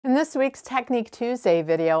In this week's Technique Tuesday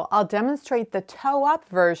video, I'll demonstrate the toe-up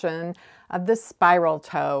version of the spiral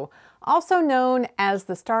toe, also known as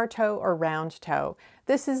the star toe or round toe.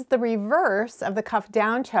 This is the reverse of the cuff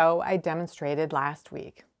down toe I demonstrated last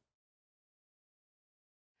week.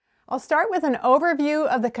 I'll start with an overview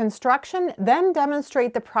of the construction, then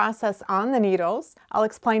demonstrate the process on the needles. I'll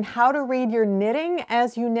explain how to read your knitting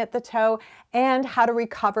as you knit the toe and how to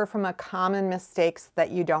recover from a common mistake so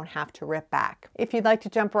that you don't have to rip back. If you'd like to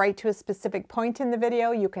jump right to a specific point in the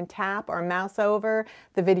video, you can tap or mouse over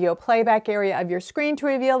the video playback area of your screen to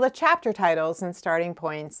reveal the chapter titles and starting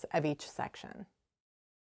points of each section.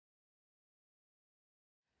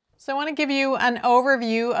 So I want to give you an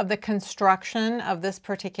overview of the construction of this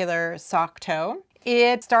particular sock toe.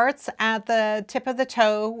 It starts at the tip of the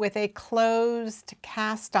toe with a closed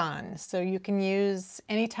cast on. So you can use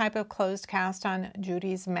any type of closed cast on.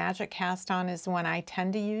 Judy's Magic cast on is the one I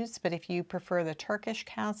tend to use, but if you prefer the Turkish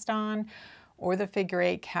cast on or the figure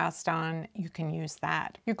 8 cast on, you can use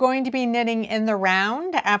that. You're going to be knitting in the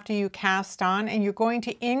round after you cast on, and you're going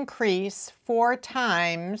to increase 4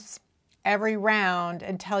 times every round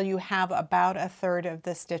until you have about 1/3 of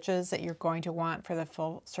the stitches that you're going to want for the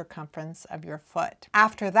full circumference of your foot.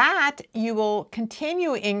 After that, you will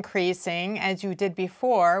continue increasing as you did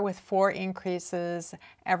before with 4 increases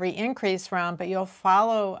every increase round, but you'll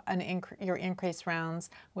follow your increase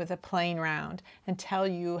rounds with a plain round until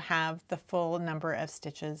you have the full number of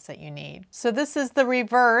stitches that you need. So this is the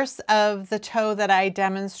reverse of the toe that I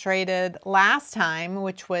demonstrated last time,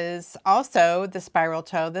 which was also the spiral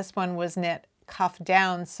toe. This one was knit cuff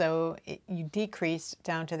down, so you decreased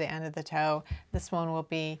down to the end of the toe. This one will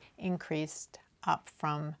be increased up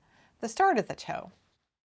from the start of the toe.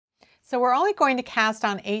 So we're only going to cast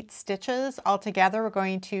on 8 stitches altogether. We're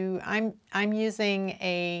going to, I'm using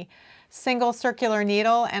a single circular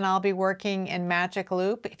needle, and I'll be working in magic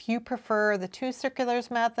loop. If you prefer the 2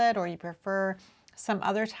 circulars method, or you prefer some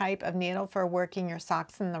other type of needle for working your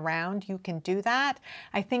socks in the round, you can do that.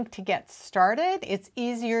 I think to get started, it's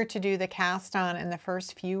easier to do the cast on in the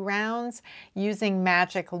first few rounds using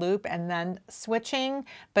magic loop and then switching.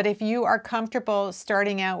 But if you are comfortable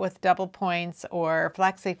starting out with double points or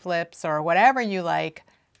flexi flips or whatever you like,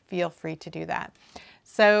 feel free to do that.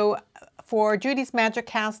 So for Judy's Magic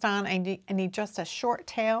cast on, I need just a short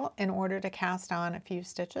tail in order to cast on a few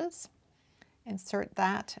stitches. Insert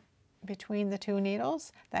that between the 2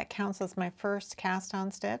 needles. That counts as my first cast on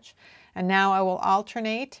stitch. And now I will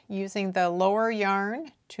alternate using the lower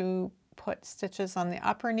yarn to put stitches on the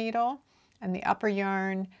upper needle and the upper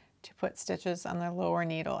yarn to put stitches on the lower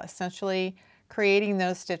needle, essentially creating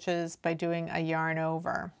those stitches by doing a yarn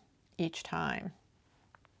over each time.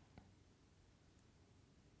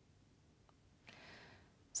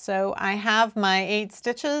 So I have my 8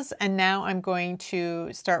 stitches, and now I'm going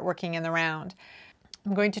to start working in the round.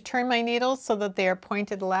 I'm going to turn my needles so that they are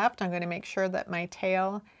pointed left. I'm going to make sure that my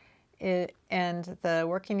tail and the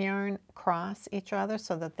working yarn cross each other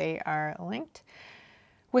so that they are linked.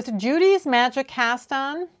 With Judy's Magic cast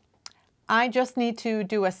on, I just need to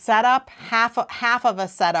do a setup, half of a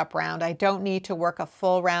setup round. I don't need to work a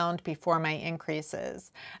full round before my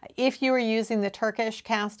increases. If you are using the Turkish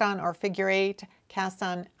cast on or figure 8 cast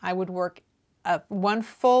on, I would work 1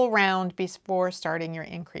 full round before starting your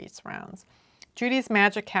increase rounds. Judy's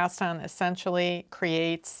Magic cast on essentially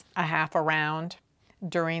creates a half a round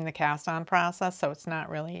during the cast on process, so it's not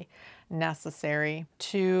really necessary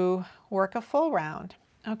to work a full round.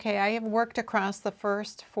 Okay, I have worked across the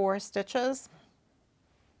first 4 stitches.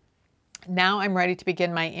 Now I'm ready to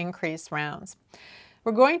begin my increase rounds.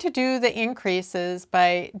 We're going to do the increases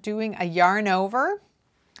by doing a yarn over,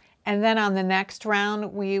 and then on the next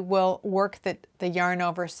round we will work the yarn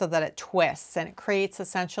over so that it twists, and it creates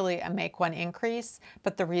essentially a make 1 increase,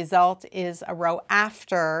 but the result is a row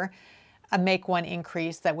after a make 1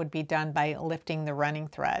 increase that would be done by lifting the running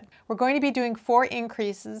thread. We're going to be doing 4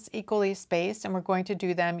 increases equally spaced, and we're going to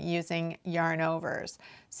do them using yarn overs.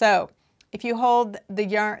 So if you hold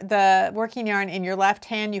the working yarn in your left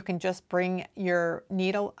hand, you can just bring your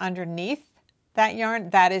needle underneath that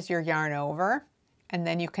yarn. That is your yarn over. And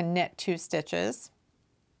then you can knit 2 stitches.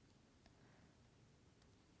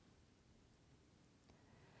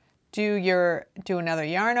 Do another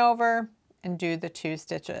yarn over and do the 2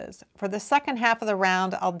 stitches. For the second half of the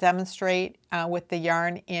round, I'll demonstrate with the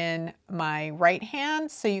yarn in my right hand,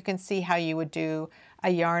 so you can see how you would do a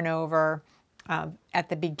yarn over at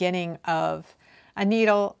the beginning of a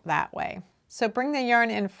needle that way. So bring the yarn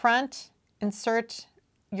in front, insert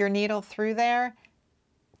your needle through there,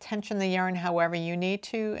 tension the yarn however you need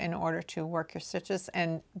to in order to work your stitches,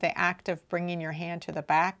 and the act of bringing your hand to the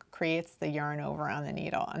back creates the yarn over on the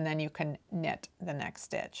needle, and then you can knit the next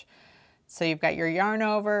stitch. So you've got your yarn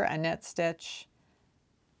over, a knit stitch,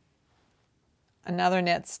 another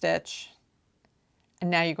knit stitch, and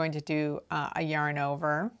now you're going to do a yarn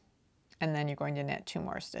over, and then you're going to knit 2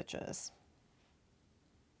 more stitches.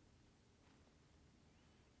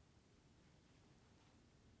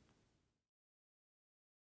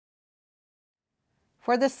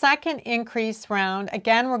 For the second increase round,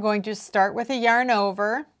 again, we're going to start with a yarn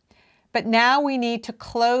over, but now we need to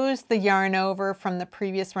close the yarn over from the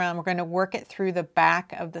previous round. We're going to work it through the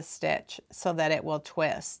back of the stitch so that it will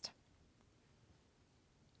twist.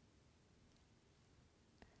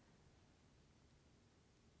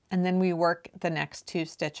 And then we work the next 2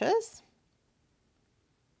 stitches.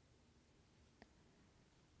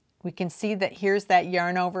 We can see that here's that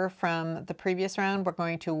yarn over from the previous round. We're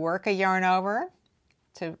going to work a yarn over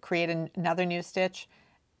to create another new stitch,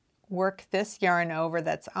 work this yarn over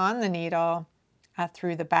that's on the needle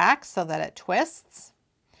through the back so that it twists,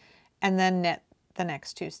 and then knit the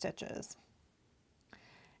next 2 stitches.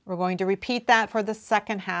 We're going to repeat that for the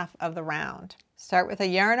second half of the round. Start with a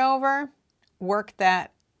yarn over, work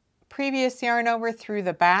that previous yarn over through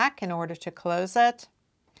the back in order to close it,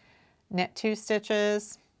 knit 2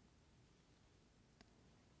 stitches,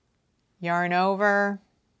 yarn over,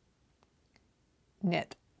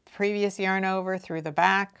 knit previous yarn over through the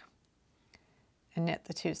back, and knit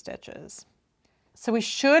the 2 stitches. So we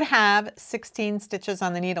should have 16 stitches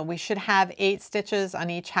on the needle. We should have 8 stitches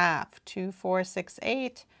on each half. 2, 4, 6,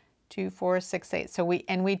 8, 2, 4, 6, 8. So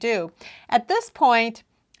we do. At this point,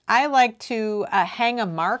 I like to hang a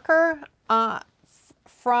marker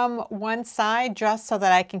from one side just so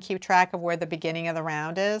that I can keep track of where the beginning of the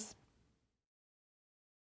round is.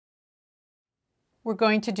 We're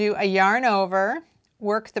going to do a yarn over,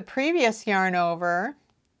 work the previous yarn over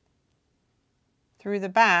through the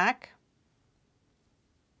back,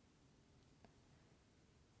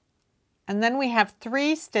 and then we have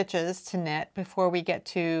 3 stitches to knit before we get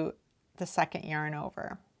to the second yarn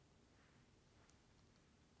over.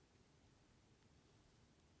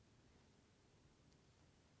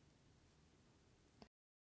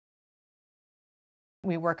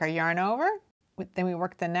 We work our yarn over, then we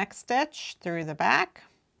work the next stitch through the back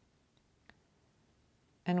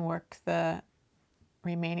and work the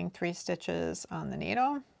remaining 3 stitches on the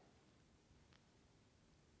needle.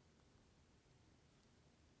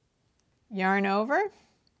 Yarn over,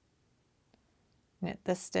 knit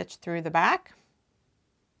this stitch through the back,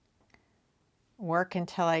 work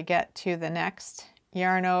until I get to the next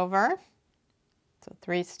yarn over, so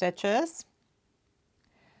 3 stitches,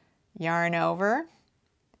 yarn over,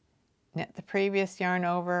 knit the previous yarn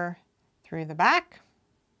over through the back,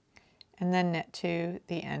 and then knit to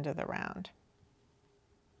the end of the round.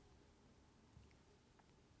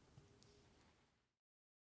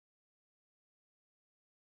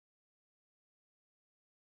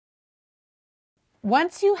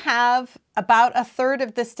 Once you have about 1/3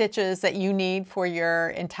 of the stitches that you need for your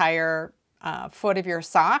entire foot of your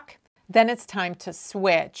sock, then it's time to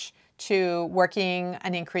switch to working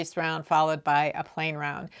an increased round followed by a plain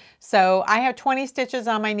round. So I have 20 stitches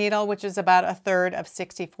on my needle, which is about 1/3 of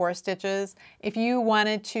 64 stitches. If you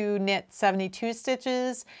wanted to knit 72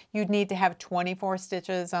 stitches, you'd need to have 24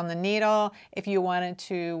 stitches on the needle. If you wanted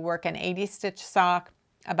to work an 80 stitch sock,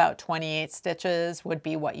 about 28 stitches would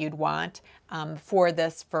be what you'd want for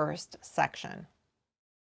this first section.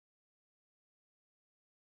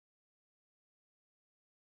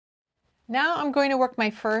 Now I'm going to work my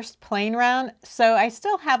first plain round. So I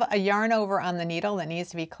still have a yarn over on the needle that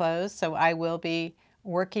needs to be closed. So I will be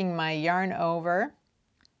working my yarn over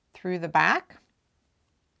through the back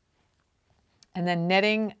and then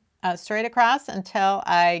knitting straight across until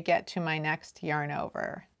I get to my next yarn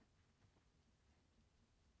over.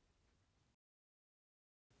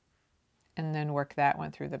 And then work that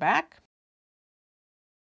one through the back.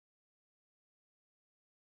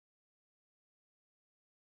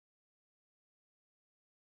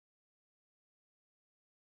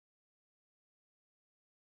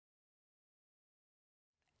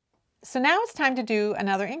 So now it's time to do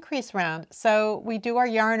another increase round. So we do our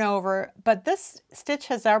yarn over, but this stitch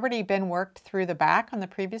has already been worked through the back on the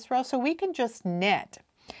previous row, so we can just knit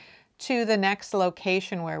to the next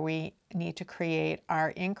location where we need to create our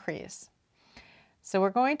increase. So we're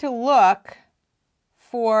going to look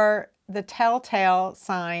for the telltale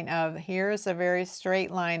sign of here's a very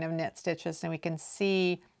straight line of knit stitches, and we can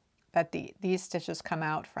see that these stitches come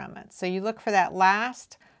out from it. So you look for that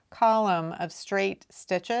last column of straight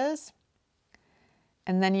stitches,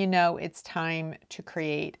 And then you know it's time to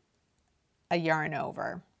create a yarn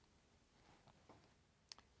over.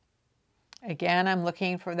 Again, I'm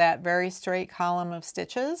looking for that very straight column of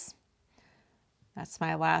stitches. That's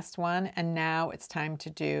my last one, and now it's time to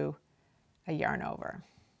do a yarn over.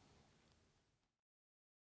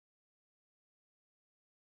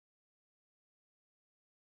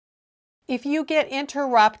 If you get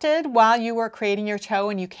interrupted while you are creating your toe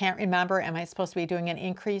and you can't remember, am I supposed to be doing an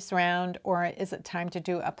increase round or is it time to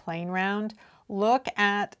do a plain round? Look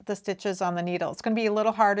at the stitches on the needle. It's going to be a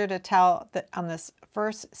little harder to tell on this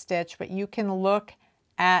first stitch, but you can look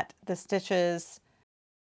at the stitches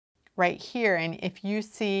right here, and if you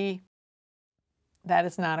see that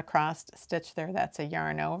is not a crossed stitch there, that's a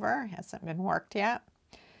yarn over, hasn't been worked yet,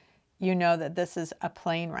 you know that this is a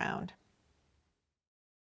plain round.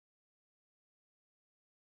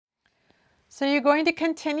 So you're going to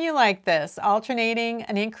continue like this, alternating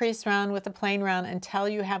an increased round with a plain round until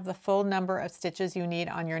you have the full number of stitches you need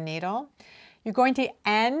on your needle. You're going to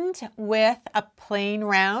end with a plain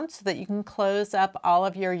round so that you can close up all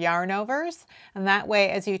of your yarn overs. And that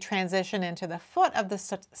way, as you transition into the foot of the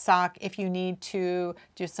sock, if you need to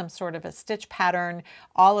do some sort of a stitch pattern,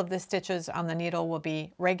 all of the stitches on the needle will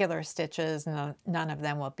be regular stitches, none of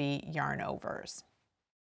them will be yarn overs.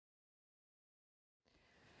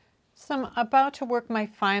 So I'm about to work my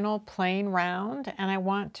final plain round, and I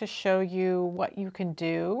want to show you what you can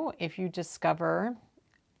do if you discover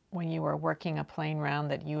when you were working a plain round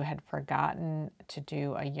that you had forgotten to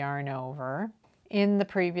do a yarn over in the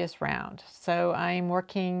previous round. So I'm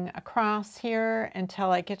working across here until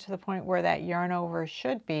I get to the point where that yarn over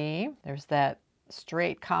should be. There's that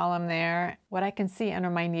straight column there. What I can see under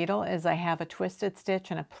my needle is I have a twisted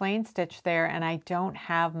stitch and a plain stitch there, and I don't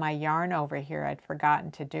have my yarn over here. I'd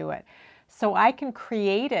forgotten to do it. So I can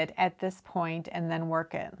create it at this point and then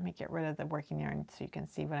work it. Let me get rid of the working yarn so you can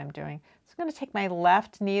see what I'm doing. So I'm going to take my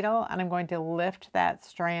left needle and I'm going to lift that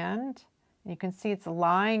strand. You can see it's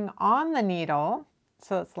lying on the needle,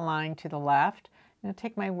 so it's lying to the left. I'm going to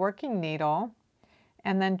take my working needle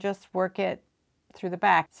and then just work it through the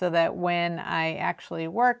back so that when I actually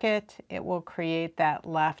work it, it will create that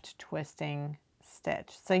left twisting stitch.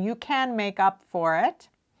 So you can make up for it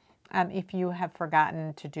if you have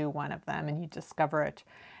forgotten to do one of them and you discover it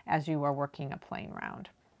as you are working a plain round.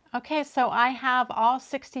 Okay, so I have all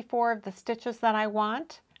 64 of the stitches that I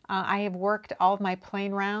want. I have worked all of my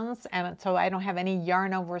plain rounds, and so I don't have any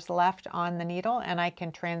yarn overs left on the needle, and I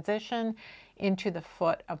can transition into the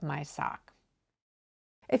foot of my sock.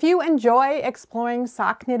 If you enjoy exploring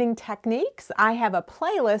sock knitting techniques, I have a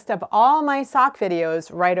playlist of all my sock videos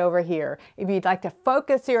right over here. If you'd like to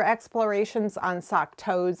focus your explorations on sock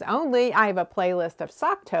toes only, I have a playlist of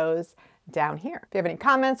sock toes down here. If you have any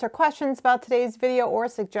comments or questions about today's video or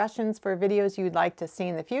suggestions for videos you'd like to see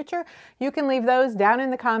in the future, you can leave those down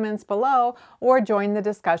in the comments below or join the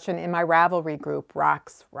discussion in my Ravelry group,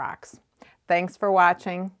 Rox Rocks. Thanks for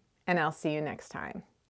watching, and I'll see you next time.